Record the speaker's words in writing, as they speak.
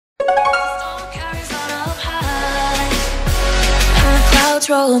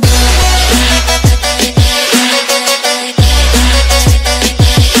control.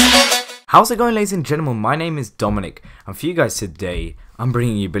 How's it going, ladies and gentlemen? My name is Dominic, and for you guys today, I'm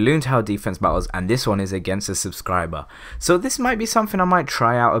bringing you Balloon Tower Defense Battles, and this one is against a subscriber. So this might be something I might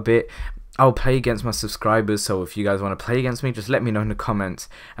try out a bit. I'll play against my subscribers, so if you guys want to play against me, just let me know in the comments,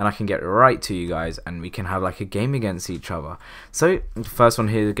 and I can get right to you guys, and we can have like a game against each other. So the first one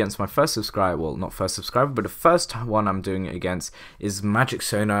here against my first subscriber, well, not first subscriber, but the first one I'm doing it against is Magic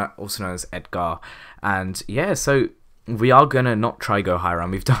Sona, also known as Edgar. And yeah, so we are gonna not try go high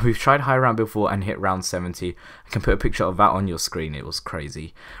round. We've tried high round before and hit round 70. I can put a picture of that on your screen. It was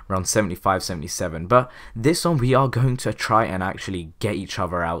crazy. Round 75, 77. But this one we are going to try and actually get each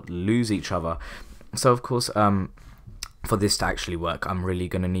other out, lose each other. So of course, for this to actually work, I'm really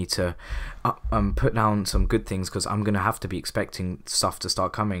gonna need to put down some good things, because I'm gonna have to be expecting stuff to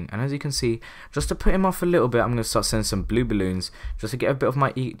start coming. And as you can see, just to put him off a little bit, I'm gonna start sending some blue balloons just to get a bit of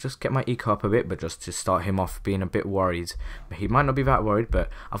my get my eco up a bit, but just to start him off being a bit worried. But he might not be that worried. But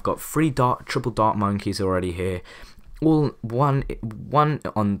I've got 3 triple dart monkeys already here. All one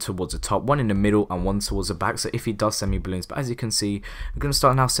on towards the top, one in the middle, and one towards the back. So if he does send me balloons, but as you can see, we're gonna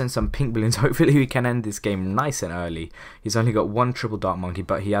start now send some pink balloons. Hopefully we can end this game nice and early. He's only got 1 triple dart monkey,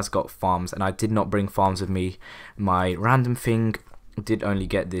 but he has got farms, and I did not bring farms with me. My random thing did only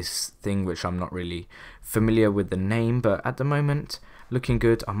get this thing, which I'm not really familiar with the name, but at the moment looking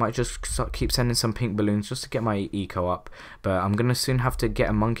good. I might just keep sending some pink balloons just to get my eco up, but I'm gonna soon have to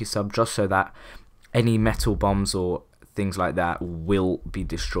get a monkey sub just so that any metal bombs or things like that will be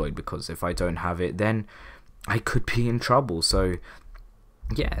destroyed, because if I don't have it, then I could be in trouble. So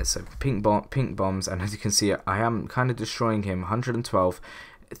yeah, so pink bombs, and as you can see, I am kind of destroying him. 112.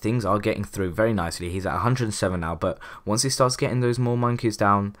 Things are getting through very nicely. He's at 107 now, but once he starts getting those more monkeys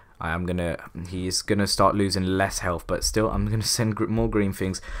down, he's gonna start losing less health. But still, I'm gonna send more green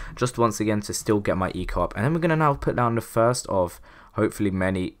things just once again to still get my eco up, and then we're gonna now put down the first of hopefully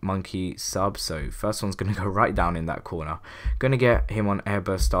many monkey subs. So first one's gonna go right down in that corner. Gonna get him on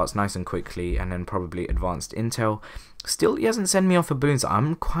airburst starts nice and quickly, and then probably advanced intel. Still, he hasn't sent me off a balloons.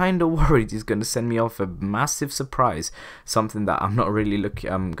 I'm kind of worried he's gonna send me off a massive surprise, something that I'm not really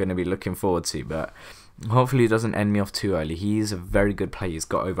gonna be looking forward to. But hopefully he doesn't end me off too early. He's a very good player. He's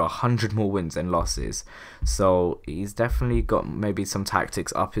got over 100 more wins than losses, so he's definitely got maybe some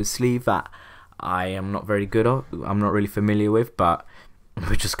tactics up his sleeve that I am not very good at, I'm not really familiar with, but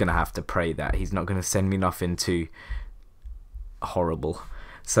we're just going to have to pray that he's not going to send me nothing too horrible.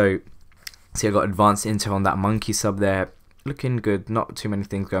 So see, I got advanced intel on that monkey sub there, looking good. Not too many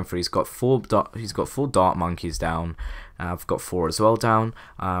things going through. He's got 4 dart monkeys down. I've got 4 as well down.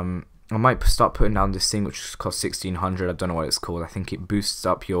 I might start putting down this thing which costs 1600. I don't know what it's called. I think it boosts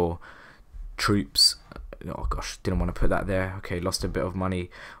up your troops. Oh gosh, didn't want to put that there. Okay, lost a bit of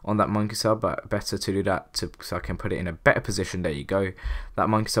money on that monkey sub, but better to do that so I can put it in a better position. There you go. That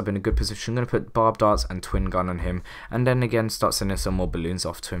monkey sub in a good position. I'm going to put barb darts and twin gun on him, and then again start sending some more balloons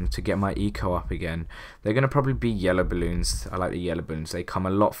off to him to get my eco up again. They're going to probably be yellow balloons. I like the yellow balloons. They come a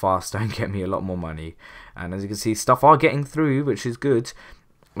lot faster and get me a lot more money. And as you can see, stuff are getting through, which is good.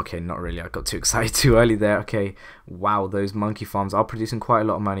 Okay, not really. I got too excited too early there. Okay, wow, those monkey farms are producing quite a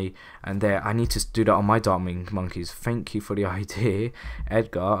lot of money. And there, I need to do that on my dart monkeys. Thank you for the idea,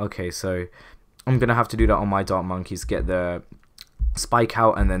 Edgar. Okay, so I'm going to have to do that on my dart monkeys. Get the spike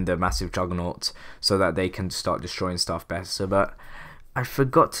out and then the massive juggernaut so that they can start destroying stuff better. But I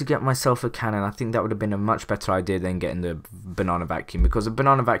forgot to get myself a cannon. I think that would have been a much better idea than getting the banana vacuum, because the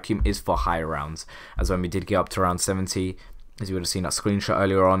banana vacuum is for higher rounds. As when we did get up to round 70, as you would have seen that screenshot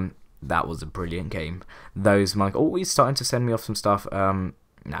earlier on, that was a brilliant game. Those monkeys, oh, he's starting to send me off some stuff. Nah,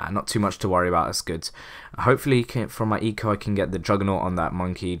 not too much to worry about. That's good. Hopefully, from my eco, I can get the juggernaut on that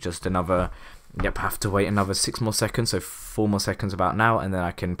monkey. Just another. Yep, I have to wait another 6 more seconds, so 4 more seconds about now, and then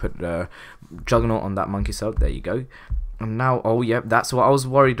I can put the juggernaut on that monkey sub. There you go. And now, oh yep, that's what I was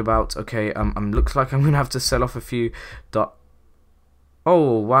worried about. Okay, looks like I'm gonna have to sell off a few dot.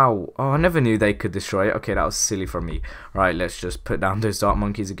 Oh wow, oh I never knew they could destroy it. Okay, that was silly from me. Right, let's just put down those dart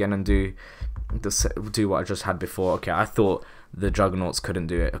monkeys again and do what I just had before. Okay, I thought the juggernauts couldn't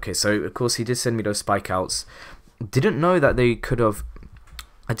do it. Okay, so of course he did send me those spike outs. Didn't know that they could have.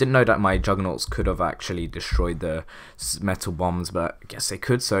 I didn't know that my juggernauts could have actually destroyed the metal bombs, but I guess they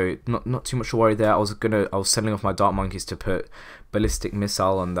could. So not too much to worry there. I was sending off my dart monkeys to put ballistic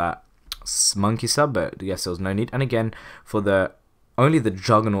missile on that monkey sub, but yes, there was no need. And again, for the only the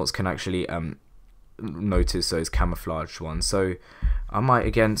juggernauts can actually notice those camouflaged ones. So I might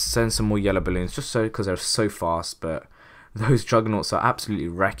again send some more yellow balloons just so, because they're so fast. But those juggernauts are absolutely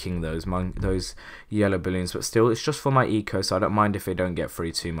wrecking those yellow balloons. But still, it's just for my eco, so I don't mind if they don't get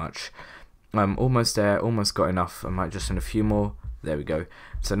free too much. Almost there, almost got enough. I might just send a few more. There we go.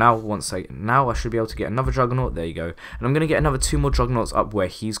 So now I should be able to get another juggernaut. There you go. And I'm gonna get another 2 more juggernauts up where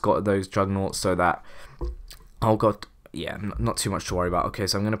he's got those juggernauts, so that yeah, not too much to worry about. Okay,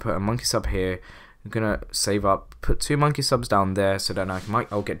 so I'm gonna put a monkey sub here. I'm gonna save up, put 2 monkey subs down there, so then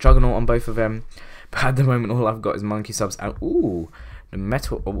I'll get juggernaut on both of them. But at the moment, all I've got is monkey subs. And ooh, the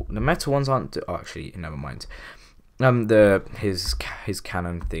metal ones aren't. Oh, actually, never mind. His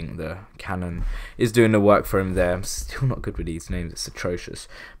cannon thing, the cannon is doing the work for him there. I'm still not good with these names, it's atrocious.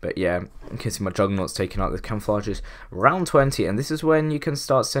 But yeah, you can see my juggernauts taking out the camouflages. Round 20, and this is when you can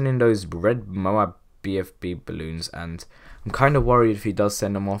start sending those red Moab BFB balloons. And I'm kind of worried if he does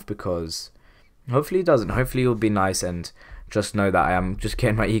send them off, because hopefully he doesn't. Hopefully he'll be nice and just know that I am just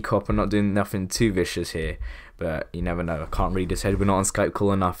getting my eco up and not doing nothing too vicious here. But you never know, I can't read his head, we're not on Skype call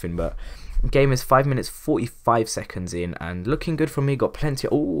or nothing. But game is 5 minutes 45 seconds in, and looking good for me. Got plenty.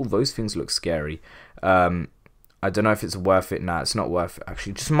 Oh, those things look scary. I don't know if it's worth it. Nah, it's not worth it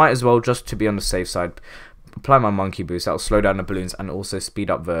actually. Just might as well, just to be on the safe side, apply my monkey boost. That'll slow down the balloons and also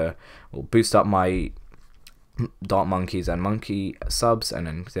speed up or boost up my dart monkeys and monkey subs. And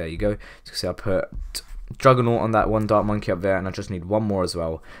then there you go. So see, I put juggernaut on that one dart monkey up there, and I just need 1 more as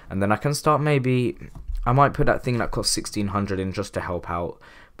well. And then I can start, maybe I might put that thing that costs 1600 in just to help out.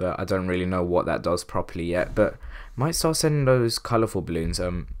 But I don't really know what that does properly yet. But might start sending those colourful balloons.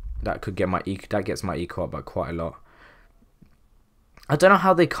 That could get my that gets my eco up by quite a lot. I don't know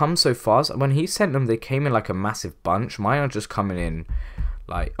how they come so fast. When he sent them, they came in like a massive bunch. Mine are just coming in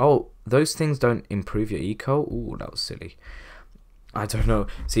like, oh, those things don't improve your eco. Ooh, that was silly. I don't know.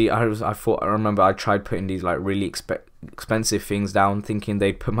 See, I remember I tried putting these like really expensive things down, thinking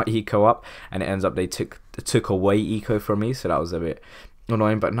they'd put my eco up, and it ends up they took away eco from me. So that was a bit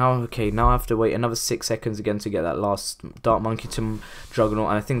annoying. But now, okay, now I have to wait another 6 seconds again to get that last dart monkey to juggernaut,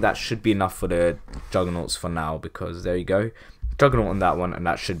 and I think that should be enough for the juggernauts for now, because there you go, juggernaut on that one, and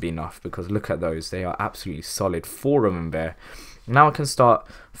that should be enough, because look at those, they are absolutely solid, 4 of them there. Now I can start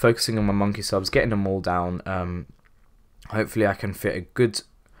focusing on my monkey subs, getting them all down. Hopefully I can fit a good,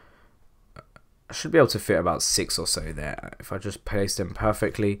 I should be able to fit about 6 or so there if I just place them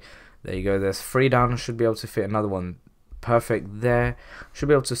perfectly. There you go, there's 3 down. I should be able to fit another one perfect there. Should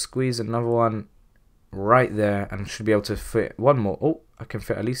be able to squeeze another one right there, and should be able to fit 1 more. Oh, I can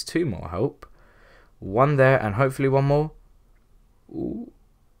fit at least 2 more, I hope. 1 there, and hopefully 1 more. Ooh.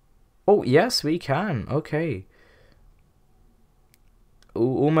 Oh, yes, we can. Okay.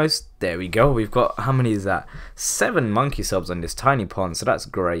 Ooh, almost. There we go. We've got, how many is that? 7 monkey subs on this tiny pond, so that's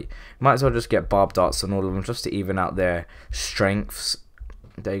great. Might as well just get barb darts on all of them just to even out their strengths.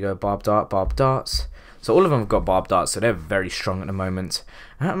 There you go, barb darts. So all of them have got barb darts, so they're very strong at the moment.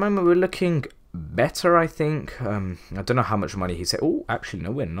 And at the moment we're looking better, I think. I don't know how much money he said. Oh, actually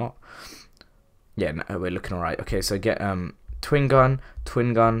no, we're not. Yeah, no, we're looking alright. Okay, so get twin gun.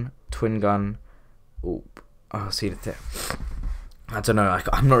 Oh, see the I don't know,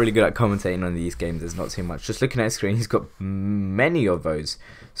 I'm not really good at commentating on these games, there's not too much. Just looking at his screen, he's got many of those.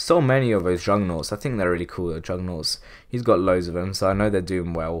 So many of those juggernauts. I think they're really cool, the juggernauts. He's got loads of them, so I know they're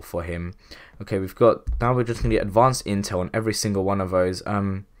doing well for him. Okay, now we're just going to get advanced intel on every single one of those.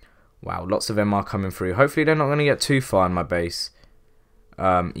 Wow, lots of them are coming through. Hopefully they're not going to get too far in my base.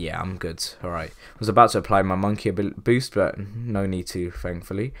 Yeah, I'm good. Alright. I was about to apply my monkey boost, but no need to,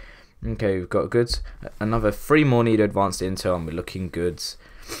 thankfully. Okay, we've got goods. Another 3 more need advanced intel, and we're looking good.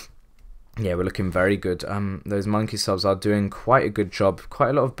 Yeah, we're looking very good. Those monkey subs are doing quite a good job. Quite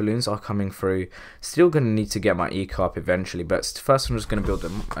a lot of balloons are coming through. Still going to need to get my eco up eventually, but first I'm just going to build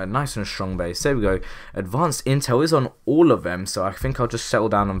a nice and strong base. There we go. Advanced intel is on all of them, so I think I'll just settle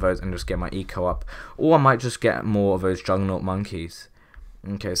down on those and just get my eco up. Or I might just get more of those juggernaut monkeys.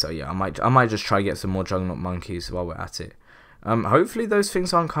 Okay, so yeah, I might just try to get some more juggernaut monkeys while we're at it. Hopefully those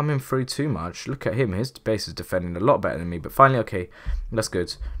things aren't coming through too much. Look at him, his base is defending a lot better than me, but finally, okay, that's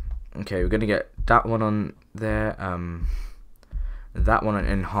good. Okay, we're gonna get that one on there, that one on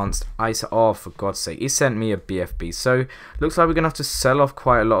enhanced ice. Oh, for God's sake, he sent me a BFB, so looks like we're gonna have to sell off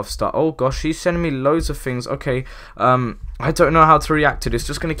quite a lot of stuff. Oh gosh, he's sending me loads of things. Okay, I don't know how to react to this.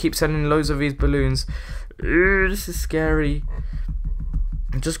 Just gonna keep sending loads of these balloons. This is scary.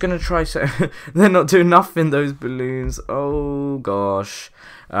 I'm just gonna try. They're not doing nothing, those balloons. Oh gosh.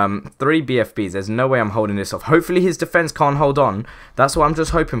 3 BFBs. There's no way I'm holding this off. Hopefully his defense can't hold on. That's what I'm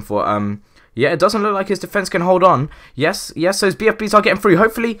just hoping for. Yeah, it doesn't look like his defense can hold on. Yes, those BFBs are getting through.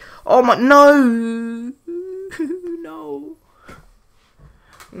 Hopefully. Oh my, no.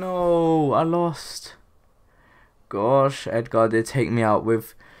 No, I lost. gosh, Edgar did take me out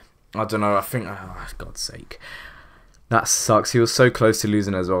with, I don't know, I think, oh, God's sake. That sucks. He was so close to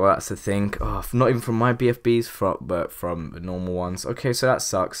losing as well. That's the thing. Oh, not even from my BFBs, but from the normal ones. Okay, so that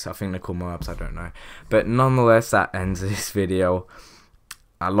sucks. I think they're called Moabs. I don't know. But nonetheless, that ends this video.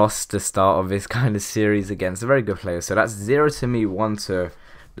 I lost the start of this kind of series against a very good player. So that's 0 to me, 1 to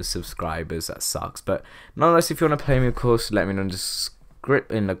the subscribers. That sucks. But nonetheless, if you want to play me, of course, let me know in the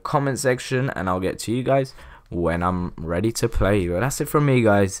script in the comment section. And I'll get to you guys when I'm ready to play you. But that's it from me,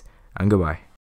 guys. And goodbye.